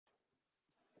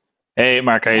Hey,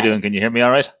 Mark, how you doing? Can you hear me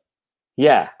all right?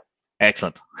 Yeah.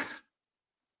 Excellent.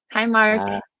 Hi, Mark.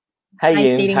 Uh, hey, Nice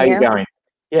Ian. meeting How you you. going?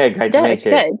 Yeah, great to Good, meet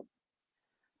you. good.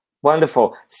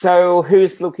 Wonderful. So,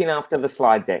 who's looking after the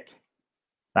slide deck?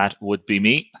 That would be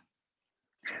me.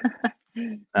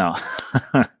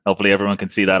 Oh, hopefully everyone can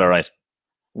see that all right.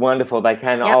 Wonderful. They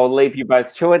can. Yep. I'll leave you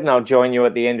both to it, and I'll join you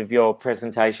at the end of your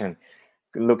presentation.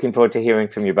 Looking forward to hearing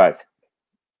from you both.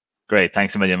 Great.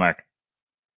 Thanks a million, Mark.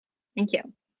 Thank you.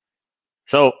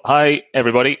 So, hi,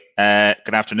 everybody.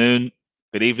 Good afternoon,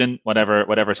 good evening,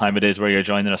 whatever time it is where you're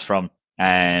joining us from.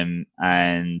 And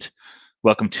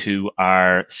welcome to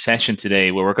our session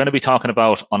today, where we're going to be talking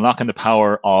about unlocking the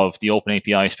power of the Open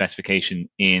API specification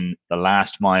in the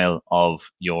last mile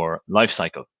of your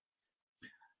lifecycle.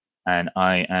 And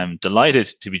I am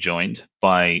delighted to be joined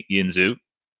by Yin Zhu,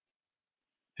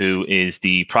 who is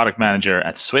the product manager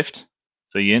at Swift.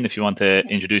 So Yin, if you want to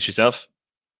introduce yourself.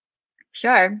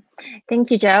 Sure.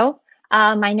 Thank you, Joe.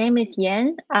 My name is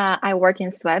Yin. I work in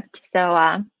Swift. So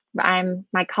I'm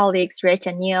my colleagues, Rich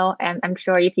and Neil, and I'm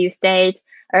sure if you stayed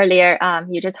earlier,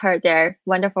 you just heard their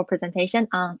wonderful presentation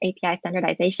on API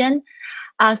standardization.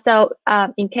 So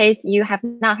in case you have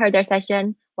not heard their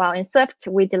session, well, in Swift,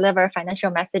 we deliver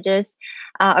financial messages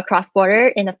across border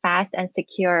in a fast and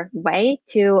secure way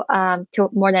to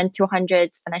more than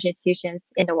 200 financial institutions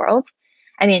in the world.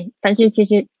 I mean, financial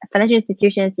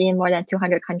institutions in more than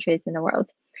 200 countries in the world.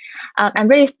 I'm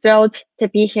really thrilled to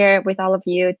be here with all of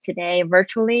you today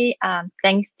virtually,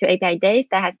 thanks to Apidays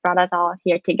that has brought us all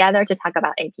here together to talk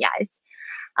about APIs.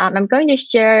 I'm going to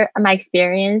share my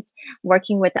experience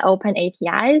working with the open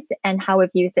APIs and how we've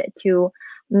used it to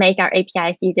make our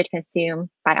APIs easier to consume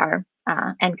by our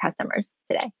end customers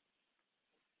today.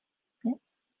 Yeah.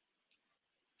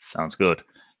 Sounds good.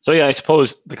 So yeah, I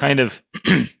suppose the kind of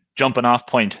jumping off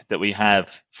point that we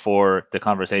have for the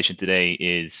conversation today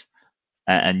is,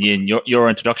 and Yin, your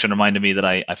introduction reminded me that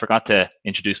I forgot to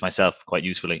introduce myself quite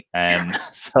usefully.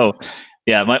 So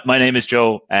yeah, my name is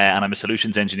Joe, and I'm a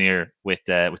solutions engineer with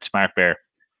SmartBear.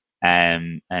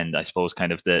 And I suppose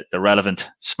kind of the relevant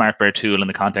SmartBear tool in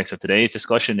the context of today's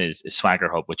discussion is Swagger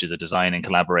Hub, which is a design and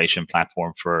collaboration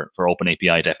platform for open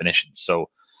API definitions. So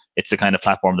it's the kind of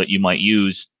platform that you might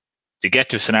use to get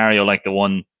to a scenario like the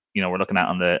one we're looking at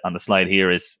on the slide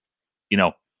here is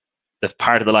the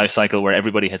part of the life cycle where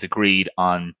everybody has agreed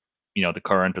on the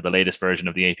current or the latest version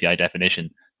of the API definition.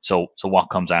 So what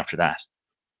comes after that?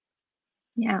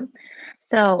 Yeah.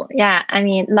 So yeah, I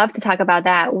mean, love to talk about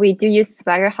that. We do use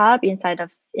Swagger Hub inside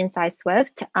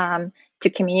Swift to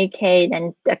communicate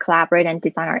and collaborate and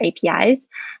design our APIs.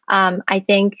 I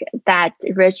think that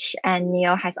Rich and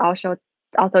Neil has also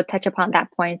touched upon that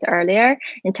point earlier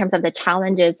in terms of the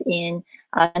challenges in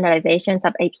standardizations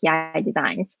of API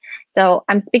designs. So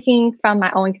I'm speaking from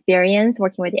my own experience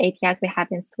working with the APIs we have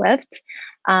in Swift.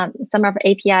 Some of our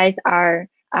APIs are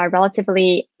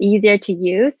relatively easier to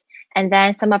use. And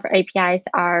then some of our APIs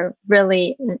are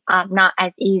really not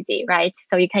as easy, right?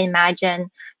 So you can imagine,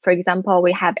 for example,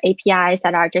 we have APIs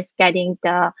that are just getting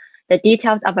the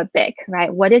details of a BIC,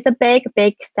 right? What is a BIC?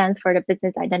 BIC stands for the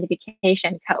Business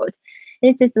Identification Code.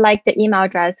 This is like the email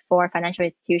address for financial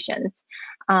institutions.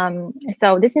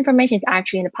 So this information is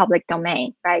actually in the public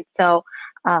domain, right? So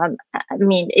I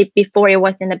mean, before it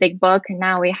was in the big book,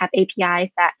 now we have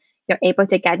APIs that you're able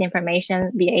to get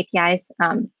information via APIs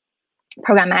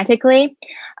programmatically,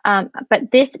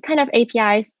 but this kind of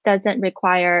APIs doesn't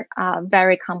require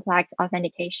very complex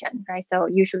authentication, right? So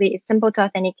usually it's simple to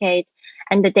authenticate,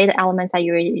 and the data elements that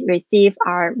you receive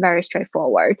are very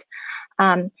straightforward.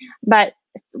 But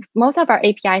most of our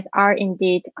APIs are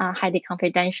indeed highly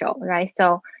confidential, right?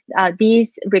 So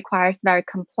these requires very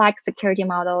complex security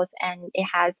models, and it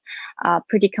has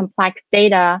pretty complex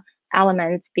data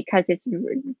elements because it's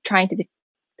trying to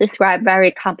describe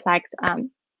very complex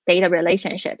data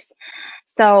relationships.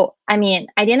 So, I mean,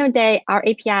 at the end of the day, our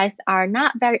APIs are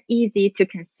not very easy to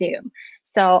consume.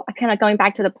 So kind of going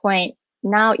back to the point,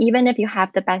 now, even if you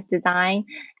have the best design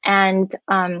and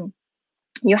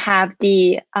you have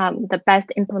the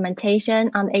best implementation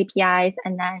on the APIs,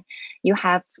 and then you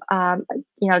have the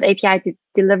API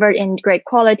delivered in great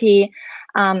quality,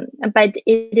 but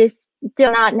it is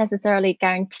still not necessarily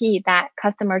guaranteed that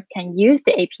customers can use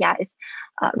the APIs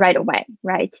right away,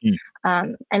 right?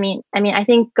 I mean, I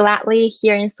think gladly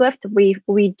here in Swift,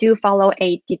 we do follow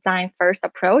a design first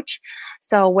approach.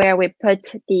 So where we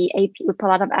put a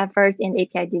lot of efforts in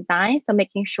API design. So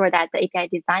making sure that the API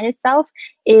design itself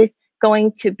is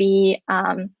going to be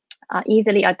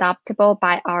easily adoptable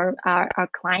by our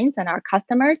clients and our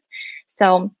customers.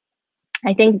 So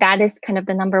I think that is kind of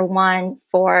the number one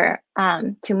for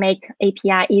to make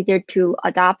API easier to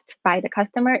adopt by the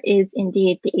customer is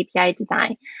indeed the API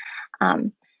design.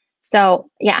 So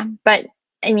yeah, but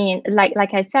I mean,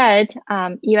 like I said,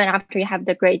 even after you have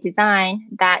the great design,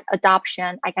 that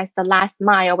adoption, I guess the last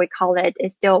mile we call it,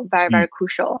 is still very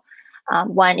crucial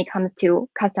when it comes to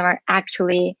customer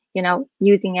actually,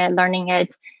 using it, learning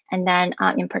it, and then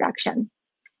in production.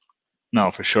 No,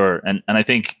 for sure, and I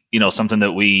think something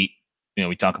that we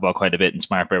talk about quite a bit in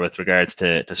SmartBear with regards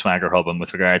to Swagger Hub and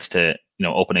with regards to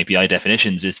open API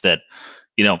definitions is that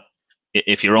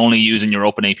if you're only using your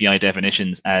open API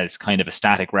definitions as kind of a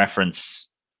static reference,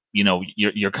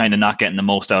 you're kind of not getting the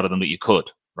most out of them that you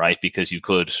could, right? Because you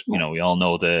could, we all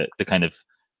know the kind of,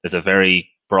 there's a very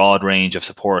broad range of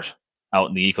support out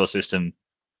in the ecosystem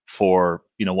for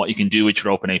what you can do with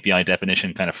your open API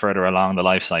definition kind of further along the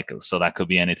life cycle. So that could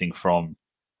be anything from,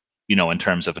 in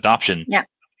terms of adoption,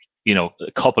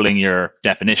 coupling your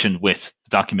definition with the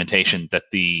documentation that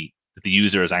the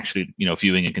user is actually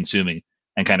viewing and consuming,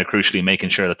 and kind of crucially making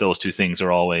sure that those two things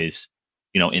are always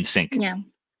in sync.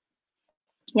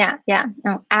 Yeah,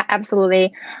 no,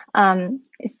 absolutely. I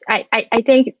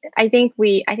think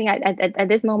at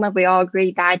this moment we all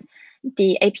agree that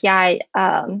the API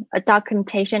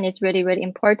documentation is really, really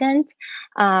important.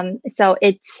 So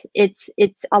it's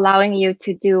allowing you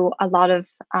to do a lot of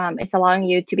it's allowing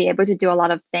you to be able to do a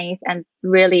lot of things and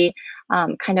really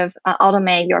kind of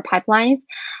automate your pipelines.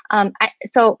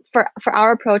 So for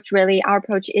our approach, really, our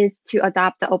approach is to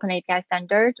adopt the Open API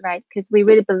standard, right? Because we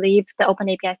really believe the Open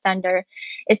API standard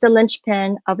is the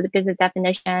linchpin of the business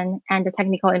definition and the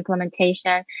technical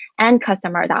implementation and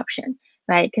customer adoption,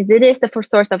 right? Because it is the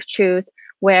first source of truth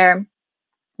where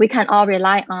we can all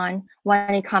rely on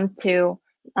when it comes to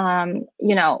even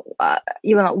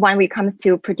when it comes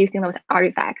to producing those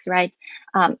artifacts, right?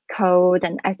 Code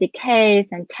and SDKs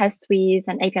and test suites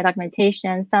and API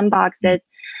documentation, sandboxes.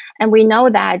 And we know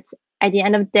that at the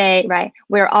end of the day, right,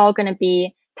 we're all going to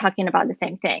be talking about the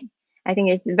same thing. I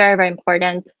think it's very, very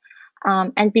important.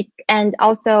 And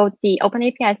also the Open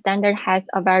API standard has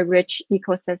a very rich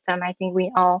ecosystem. I think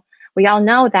we all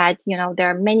know that there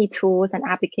are many tools and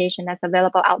applications that's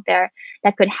available out there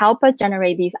that could help us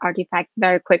generate these artifacts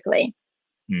very quickly.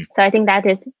 So I think that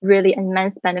is really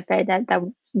immense benefit that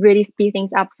really speed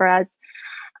things up for us.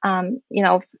 In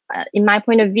my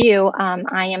point of view,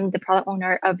 I am the product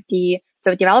owner of the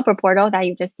developer portal that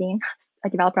you've just seen,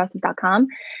 developer.com.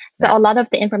 So a lot of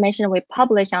the information we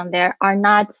publish on there are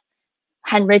not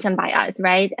handwritten by us,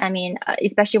 right? I mean,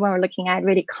 especially when we're looking at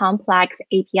really complex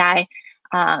APIs,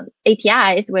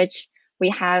 which we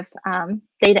have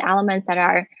data elements that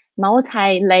are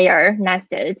multi-layer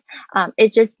nested.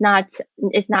 It's not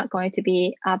going to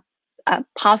be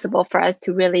possible for us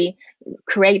to really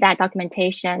create that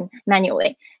documentation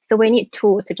manually. So we need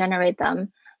tools to generate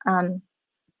them.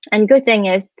 And good thing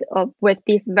is with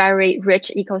this very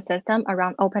rich ecosystem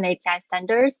around Open API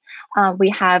standards,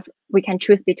 we can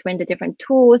choose between the different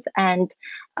tools, and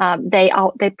they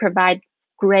provide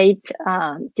great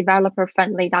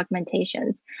developer-friendly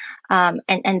documentations,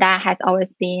 and that has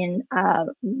always been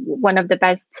one of the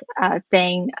best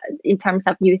thing in terms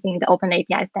of using the Open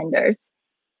API standards.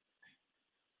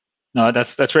 No,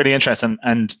 that's really interesting,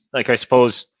 and like I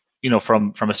suppose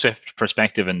from a Swift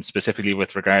perspective, and specifically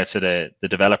with regards to the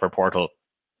developer portal,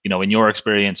 in your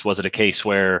experience, was it a case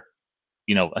where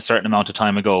a certain amount of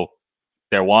time ago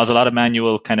there was a lot of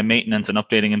manual kind of maintenance and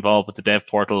updating involved with the dev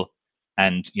portal?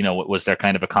 And was there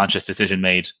kind of a conscious decision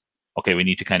made, okay, we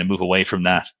need to kind of move away from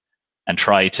that and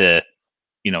try to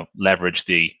leverage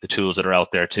the tools that are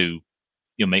out there to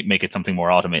make it something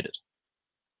more automated?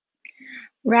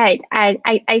 Right.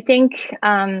 I think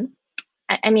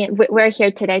I mean, we're here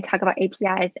today to talk about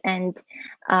APIs, and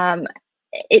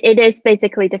it is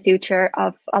basically the future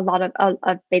of a lot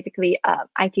of basically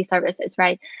IT services,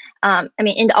 right? I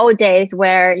mean, in the old days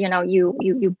where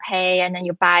you pay and then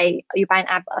you buy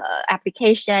an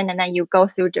application, and then you go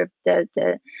through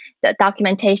the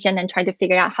documentation and try to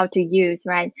figure out how to use,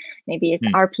 right? Maybe it's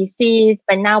RPCs,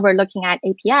 but now we're looking at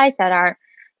APIs that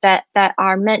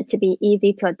are meant to be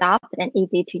easy to adopt and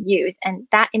easy to use, and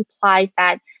that implies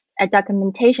that a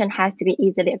documentation has to be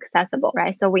easily accessible,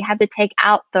 right? So we have to take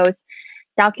out those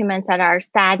documents that are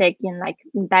static in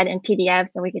PDFs,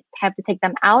 and we have to take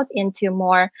them out into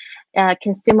more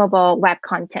consumable web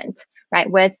content, right?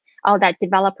 With all that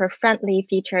developer-friendly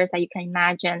features that you can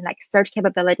imagine, like search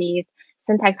capabilities,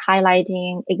 syntax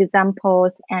highlighting,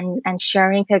 examples, and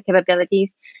sharing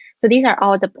capabilities. So these are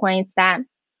all the points that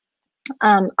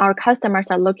our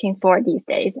customers are looking for these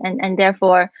days, and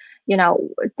therefore,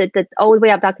 the old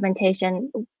way of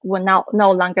documentation will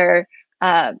no longer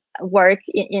work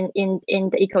in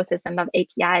the ecosystem of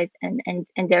APIs,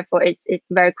 and therefore it's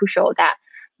very crucial that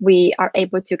we are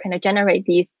able to kind of generate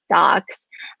these docs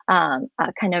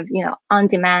kind of on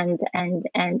demand and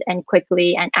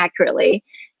quickly and accurately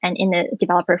and in a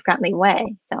developer friendly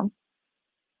way. So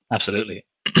absolutely.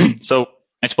 So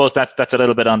I suppose that's a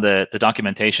little bit on the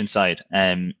documentation side,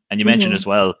 and you mentioned as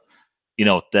well,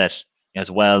 that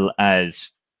as well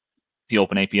as the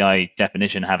Open API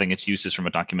definition having its uses from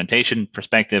a documentation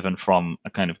perspective and from a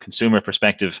kind of consumer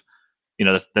perspective,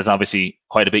 there's obviously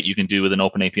quite a bit you can do with an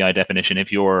Open API definition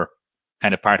if you're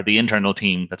kind of part of the internal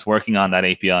team that's working on that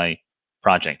API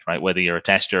project, right? Whether you're a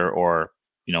tester or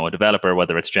a developer,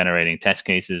 whether it's generating test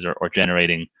cases or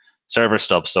generating server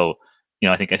stuff. So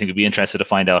I think we'd be interested to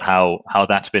find out how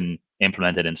that's been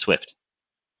implemented in Swift.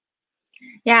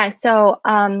 Yeah, so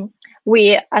I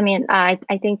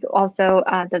think also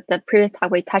the previous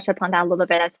talk we touched upon that a little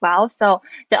bit as well. So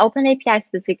the Open API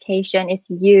specification is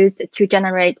used to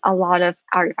generate a lot of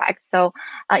artifacts, so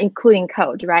including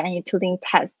code, right, and including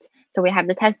tests. So we have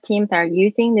the test teams that are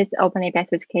using these Open API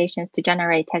specifications to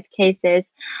generate test cases,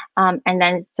 and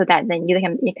then so that then you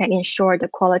can ensure the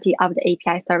quality of the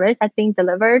API service that's being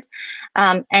delivered,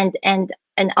 and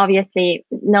obviously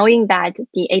knowing that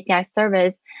the API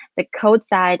service, the code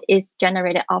side is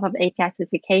generated off of the API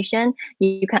specification,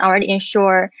 you can already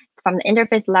ensure from the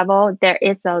interface level there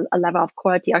is a level of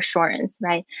quality assurance,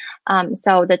 right?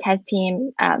 So the test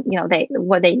team,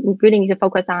 what they really need to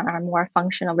focus on are more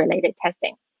functional related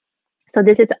testing. So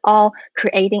this is all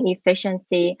creating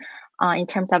efficiency in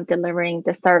terms of delivering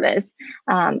the service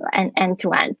and end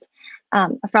to end.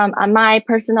 From my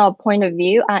personal point of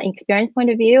view, experience point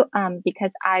of view,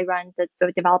 because I run the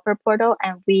developer portal,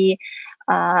 and we,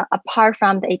 apart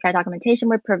from the API documentation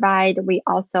we provide, we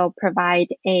also provide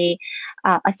a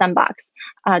sandbox.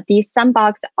 These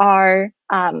sandbox are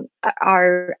not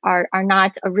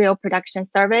a real production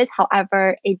service.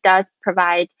 However, it does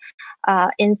provide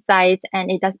insights, and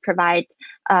it does provide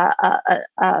a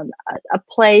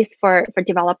place for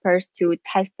developers to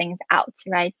test things out,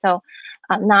 right? So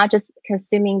not just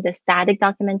consuming the static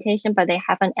documentation, but they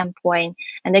have an endpoint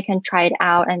and they can try it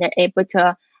out, and they're able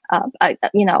to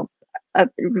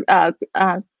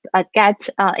get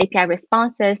API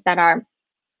responses that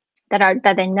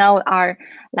they know are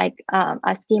like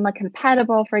a schema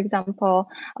compatible, for example,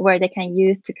 where they can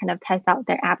use to kind of test out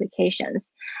their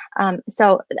applications.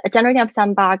 So generating a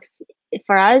sandbox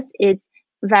for us is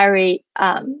very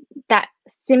that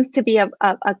seems to be a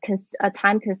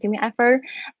time-consuming effort,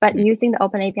 but using the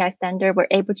Open API standard, we're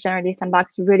able to generate these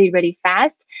sandbox really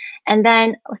fast. And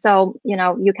then so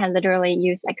you can literally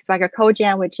use like Swagger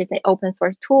CodeGen, which is an open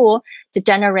source tool, to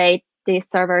generate the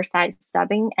server side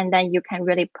stubbing, and then you can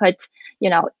really put,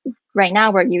 right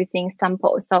now we're using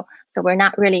samples, so we're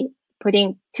not really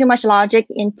putting too much logic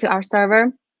into our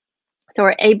server, so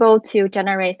we're able to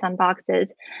generate sandboxes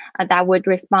that would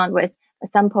respond with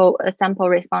sample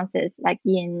responses like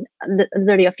in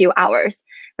literally a few hours,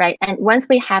 right? And once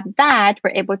we have that, we're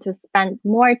able to spend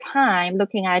more time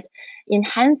looking at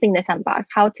enhancing the sandbox,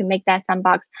 how to make that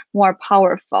sandbox more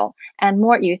powerful and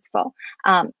more useful.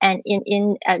 And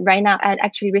right now,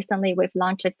 actually recently we've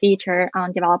launched a feature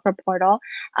on developer portal.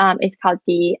 It's called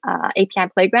the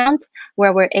API Playground,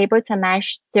 where we're able to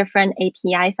mesh different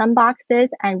API sandboxes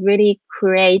and really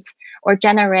create or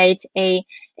generate a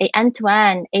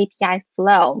end-to-end API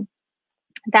flow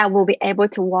that will be able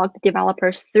to walk the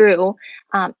developers through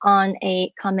on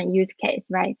a common use case,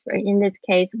 right? In this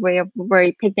case, we're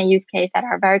picking use case that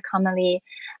are very commonly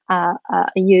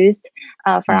used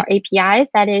for our APIs,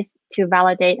 that is to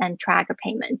validate and track a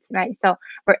payment, right? So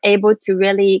we're able to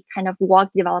really kind of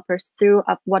walk developers through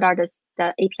of what are the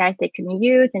APIs they can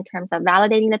use in terms of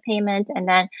validating the payment, and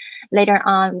then later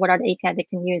on, what are the APIs they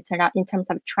can use in terms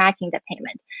of tracking the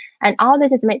payment. And all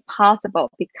this is made possible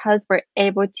because we're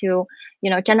able to,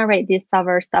 generate these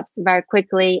server stubs very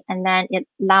quickly, and then it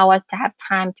allows us to have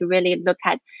time to really look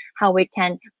at how we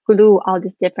can glue all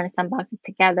these different sandboxes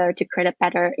together to create a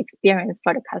better experience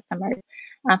for the customers,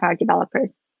 for our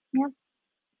developers. Yeah,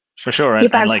 for sure.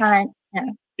 If I have time,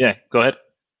 yeah, go ahead.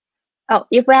 Oh,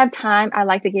 if we have time, I'd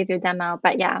like to give you a demo,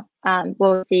 but yeah,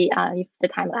 we'll see if the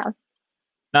time allows.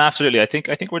 No, absolutely. I think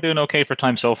we're doing okay for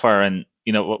time so far. And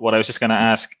what I was just going to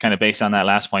ask, kind of based on that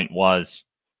last point, was,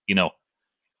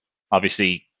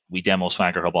 obviously we demo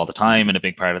Swagger Hub all the time, and a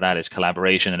big part of that is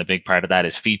collaboration, and a big part of that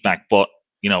is feedback. But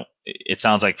it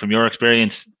sounds like from your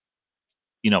experience,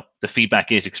 the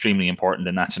feedback is extremely important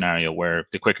in that scenario, where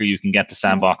the quicker you can get the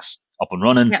sandbox up and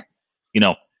running,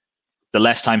 the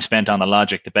less time spent on the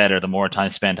logic, the better. The more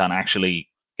time spent on actually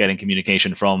getting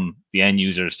communication from the end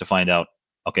users to find out,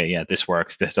 okay, yeah, this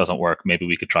works, this doesn't work. Maybe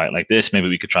we could try it like this. Maybe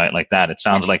we could try it like that. It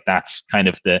sounds like that's kind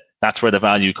of that's where the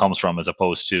value comes from, as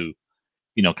opposed to,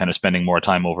 kind of spending more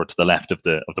time over to the left of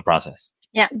the process.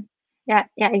 Yeah. Yeah,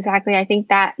 exactly. I think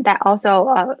that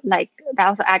also that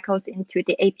also echoes into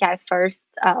the API first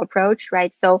approach,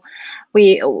 right? So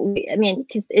I mean,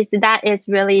 because that is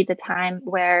really the time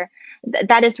where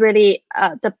that is really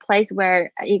the place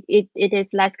where it is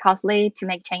less costly to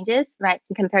make changes, right?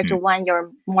 Compared to when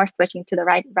you're more switching to the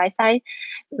right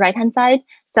hand side.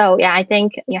 So yeah, I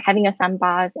think having a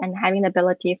sandbox and having the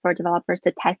ability for developers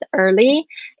to test early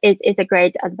is a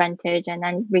great advantage, and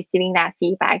then receiving that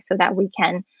feedback so that we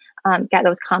can get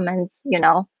those comments,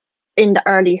 in the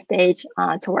early stage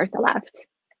towards the left.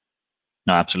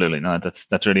 No, absolutely. No,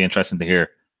 that's really interesting to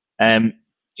hear. And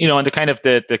the kind of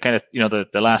the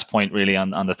last point really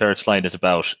on the third slide is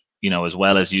about, as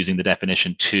well as using the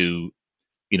definition to,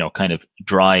 kind of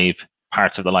drive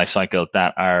parts of the life cycle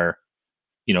that are,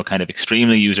 kind of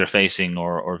extremely user facing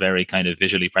or very kind of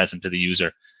visually present to the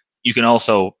user. You can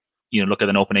also, look at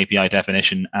an open API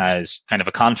definition as kind of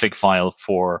a config file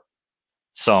for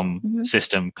some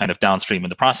system kind of downstream in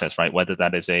the process, right? Whether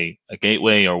that is a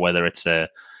gateway or whether it's a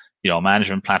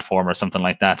management platform or something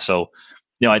like that. So,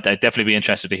 I'd definitely be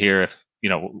interested to hear if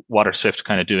what are Swift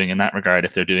kind of doing in that regard,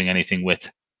 if they're doing anything with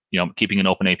keeping an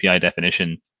open API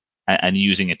definition and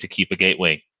using it to keep a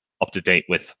gateway up to date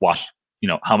with what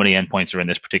how many endpoints are in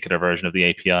this particular version of the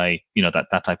API,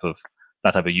 that type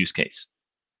of use case.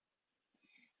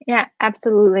 Yeah,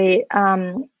 absolutely.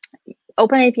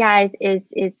 Open APIs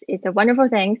is a wonderful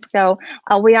thing. So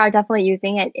we are definitely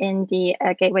using it in the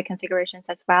gateway configurations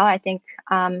as well. I think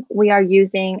we are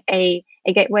using a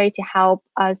gateway to help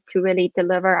us to really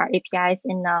deliver our APIs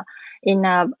in a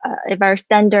very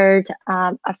standard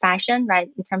fashion, right?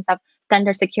 In terms of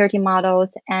standard security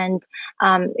models and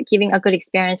giving a good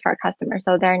experience for our customers.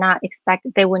 So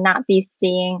they will not be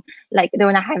seeing, they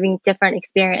will not having different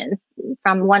experience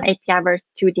from one API version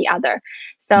to the other.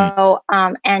 So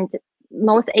and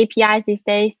most APIs these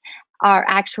days are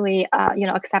actually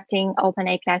accepting open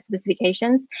API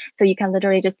specifications. So you can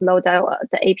literally just load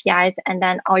the APIs, and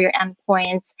then all your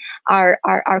endpoints are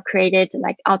created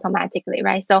automatically,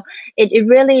 right? So it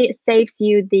really saves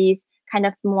you these kind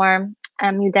of more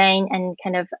mundane and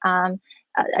kind of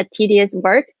a tedious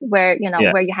work where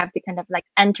where you have to kind of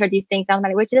enter these things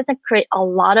automatically, which doesn't create a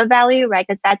lot of value, right?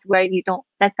 Because that's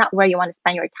not where you want to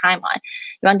spend your time on.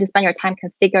 You want to spend your time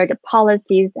configure the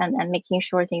policies and making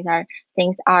sure things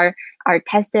are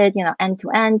tested, end to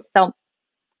end. So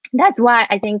that's why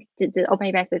I think the open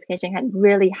API specification can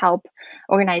really help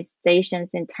organizations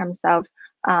in terms of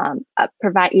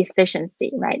provide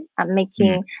efficiency, right?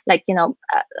 Making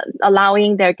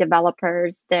allowing their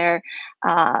developers, their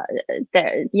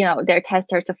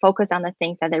testers to focus on the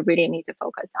things that they really need to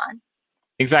focus on.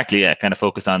 Exactly. Yeah. Kind of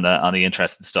focus on the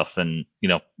interesting stuff, and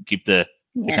keep the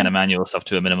kind of manual stuff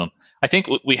to a minimum. I think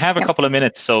we have a couple of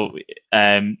minutes. So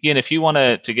Ian, if you want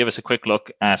to give us a quick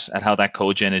look at how that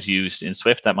code gen is used in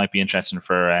Swift, that might be interesting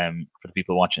for the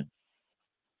people watching.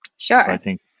 Sure. So I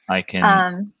think I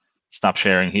can stop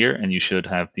sharing here, and you should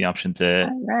have the option to.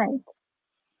 All right.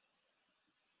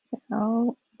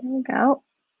 So there we go.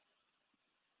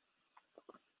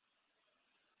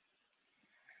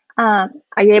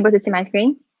 Are you able to see my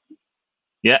screen?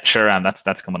 Yeah, sure am.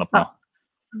 That's coming up now.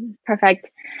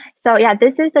 Perfect. So yeah,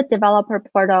 this is the developer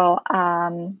portal,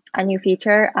 a new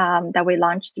feature that we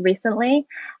launched recently.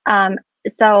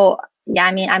 So yeah,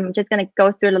 I mean, I'm just gonna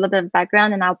go through a little bit of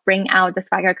background, and I'll bring out the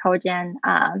Swagger code gen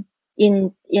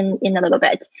in a little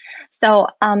bit. So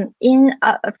in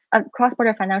a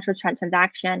cross-border financial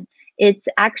transaction, it's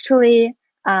actually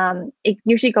it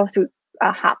usually goes through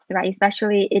hubs, right?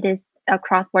 Especially it is a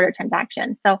cross-border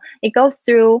transaction. So it goes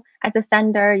through, as a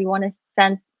sender, you want to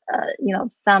send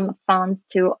some funds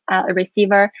to a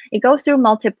receiver. It goes through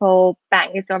multiple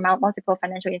banks or multiple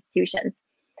financial institutions.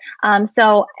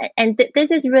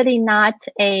 This is really not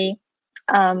a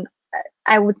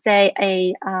I would say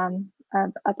a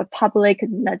public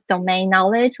domain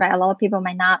knowledge, right? A lot of people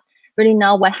might not really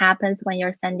know what happens when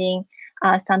you're sending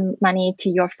some money to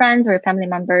your friends or family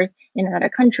members in another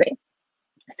country.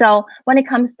 So when it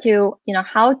comes to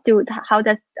how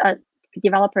does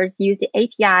developers use the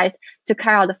APIs to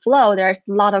carry out the flow, there's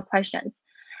a lot of questions.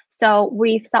 So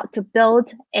we've thought to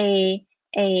build a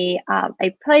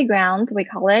playground, we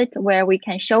call it, where we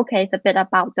can showcase a bit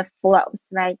about the flows,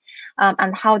 right,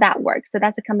 and how that works. So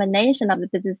that's a combination of the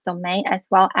business domain as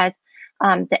well as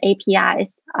the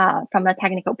APIs from a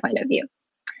technical point of view.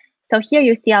 So here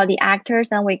you see all the actors,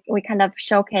 and we kind of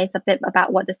showcase a bit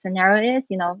about what the scenario is.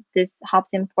 This Hubs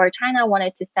import China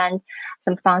wanted to send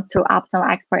some funds to optional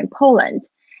export in Poland,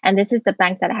 and this is the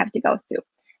banks that I have to go through.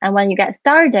 And when you get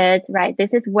started, right,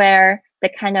 this is where the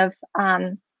kind of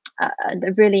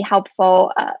the really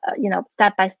helpful,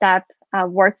 step-by-step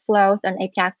workflows and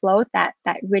API flows that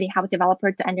really help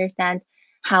developers to understand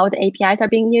how the APIs are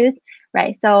being used,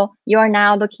 right? So you are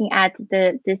now looking at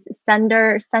this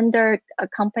sender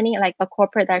company, like a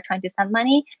corporate that are trying to send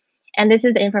money, and this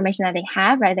is the information that they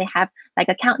have, right? They have like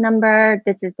account number.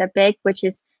 This is the BIC, which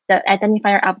is the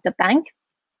identifier of the bank.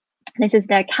 This is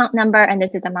the account number, and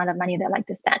this is the amount of money they like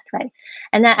to send, right?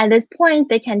 And then at this point,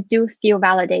 they can do few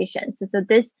validations. So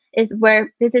this is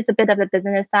a bit of the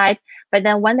business side, but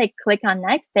then when they click on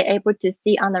next, they're able to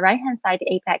see on the right-hand side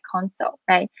the API console,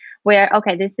 right? Where,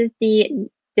 okay, this is the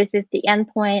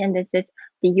endpoint, and this is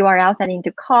the URL that I need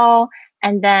to call,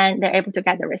 and then they're able to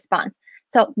get the response.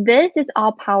 So this is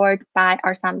all powered by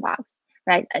our sandbox,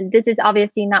 right? And this is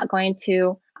obviously not going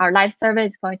to our live server,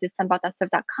 is going to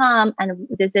sandbox.swift.com, and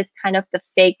this is kind of the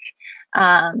fake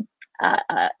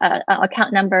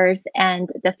account numbers and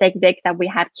the fake VIX that we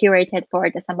have curated for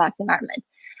the sandbox environment.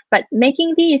 But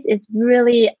making these is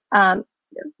really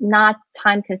not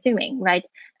time consuming, right?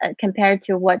 Compared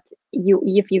to what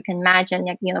if you can imagine,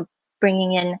 like,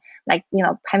 bringing in, like,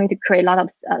 having to create a lot of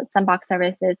sandbox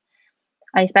services,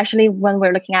 especially when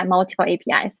we're looking at multiple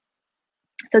APIs.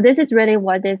 So this is really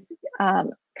what is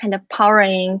kind of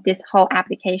powering this whole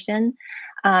application,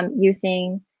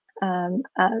 using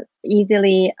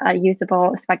easily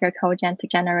usable Swagger codegen to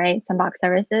generate sandbox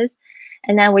services.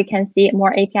 And then we can see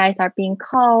more APIs are being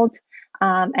called,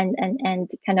 and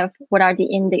kind of what are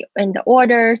in the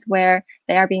orders where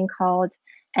they are being called.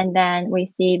 And then we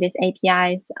see these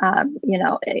APIs,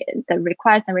 the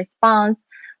request and response,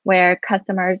 where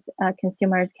customers,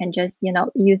 consumers can just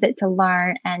use it to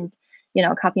learn and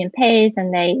copy and paste,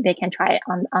 and they can try it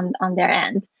on their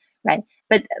end, right?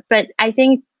 But I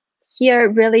think here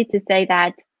really to say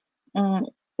that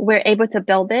we're able to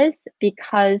build this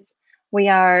because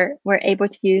we're able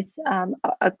to use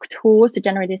tools to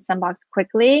generate this sandbox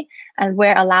quickly, and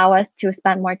will allow us to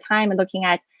spend more time looking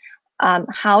at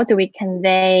how do we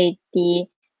convey the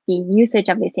usage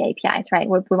of these APIs, right?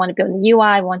 We want to build the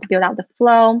UI, we want to build out the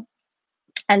flow,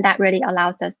 and that really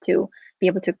allows us to be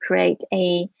able to create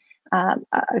a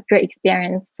great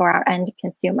experience for our end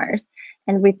consumers.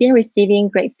 And we've been receiving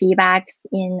great feedbacks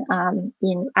in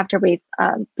after we've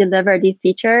delivered this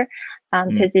feature,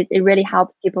 because it really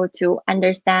helps people to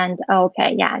understand, oh,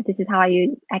 okay, yeah, this is how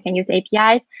I can use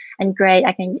APIs, and great,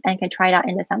 I can try it out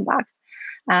in the sandbox.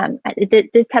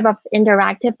 This type of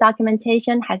interactive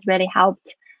documentation has really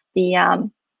helped the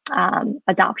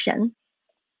adoption.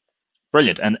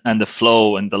 Brilliant. And the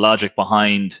flow and the logic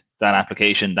behind that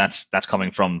application, that's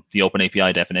coming from the open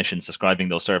API definitions describing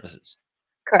those services.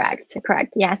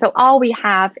 Correct. Yeah. So all we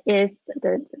have is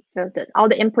all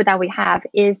the input that we have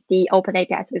is the open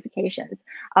API specifications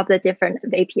of the different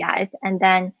APIs, and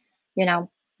then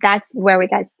that's where we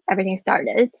got everything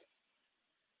started.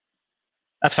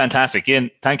 That's fantastic,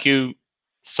 Ian. Thank you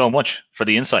so much for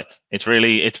the insights. It's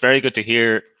very good to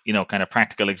hear kind of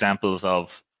practical examples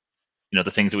of the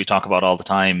things that we talk about all the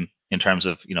time, in terms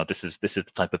of this is the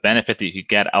type of benefit that you could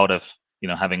get out of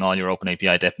having all your open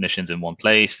API definitions in one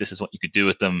place. This is what you could do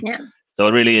with them. Yeah. So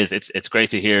it really is. It's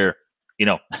great to hear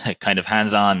kind of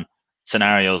hands-on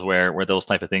scenarios where those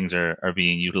type of things are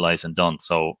being utilized and done.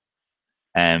 So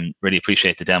really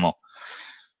appreciate the demo.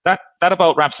 That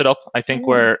about wraps it up. I think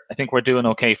we're doing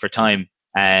okay for time.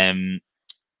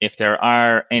 If there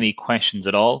are any questions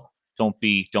at all, don't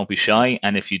be shy.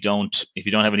 And if you don't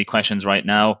have any questions right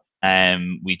now,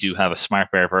 we do have a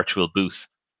SmartBear virtual booth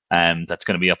that's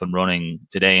going to be up and running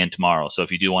today and tomorrow. So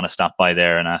if you do want to stop by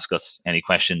there and ask us any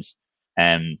questions,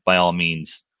 by all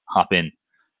means, hop in.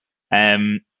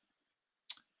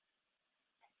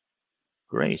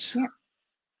 Great. Yeah.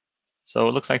 So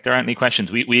it looks like there aren't any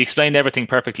questions. We explained everything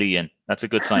perfectly, Ian. That's a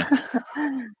good sign.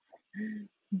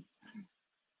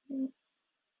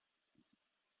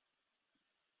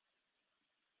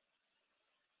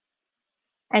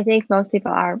 I think most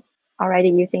people are already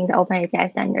using the open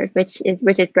API standards, which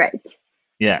is great.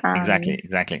 Yeah,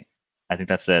 exactly. I think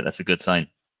that's a good sign.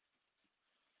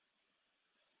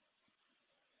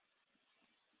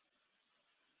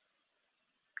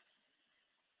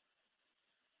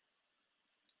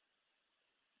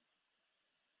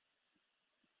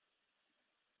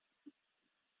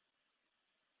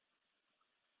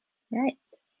 Right.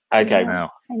 Okay.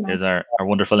 Now, here's our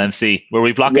wonderful MC. Were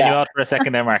we blocking you out for a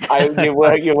second there, Mark? You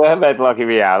were both blocking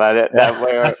me out.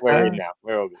 We're in now.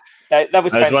 We're all good. That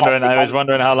was fantastic. I was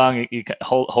wondering how long you can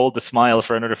hold the smile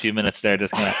for another few minutes there.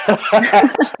 Just kind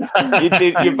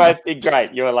of. You both did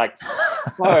great. You were like,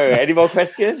 "Oh, any more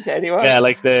questions? Anyone?" Yeah,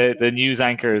 like the news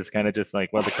anchors, kind of just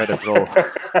like, well, the credits roll.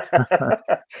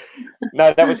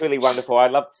 No, that was really wonderful. I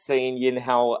loved seeing, Yin,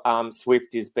 how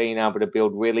Swift is being able to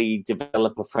build really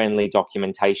developer-friendly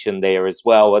documentation there as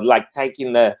well, and like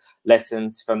taking the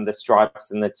lessons from the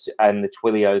Stripes and the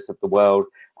Twilios of the world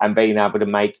and being able to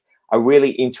make a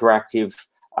really interactive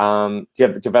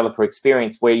developer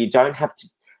experience where you don't have to,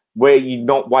 where you're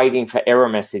not waiting for error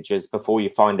messages before you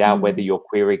find out whether your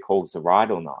query calls are right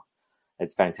or not.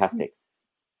 It's fantastic.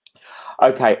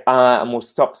 Okay, and we'll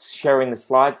stop sharing the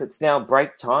slides. It's now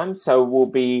break time, so we'll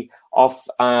be off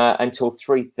until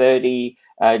 3:30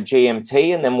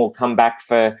 GMT, and then we'll come back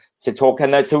to talk.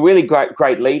 And that's a really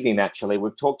great lead-in, actually.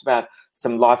 We've talked about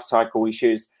some life cycle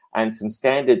issues and some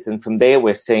standards, and from there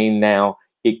we're seeing now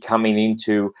it coming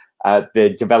into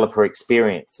the developer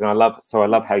experience. And I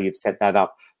love how you've set that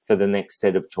up for the next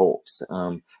set of talks.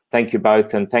 Thank you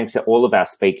both, and thanks to all of our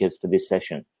speakers for this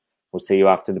session. We'll see you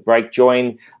after the break.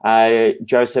 Join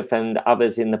Joseph and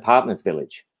others in the Partners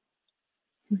Village.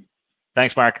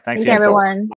 Thanks, Mark. Thanks, everyone.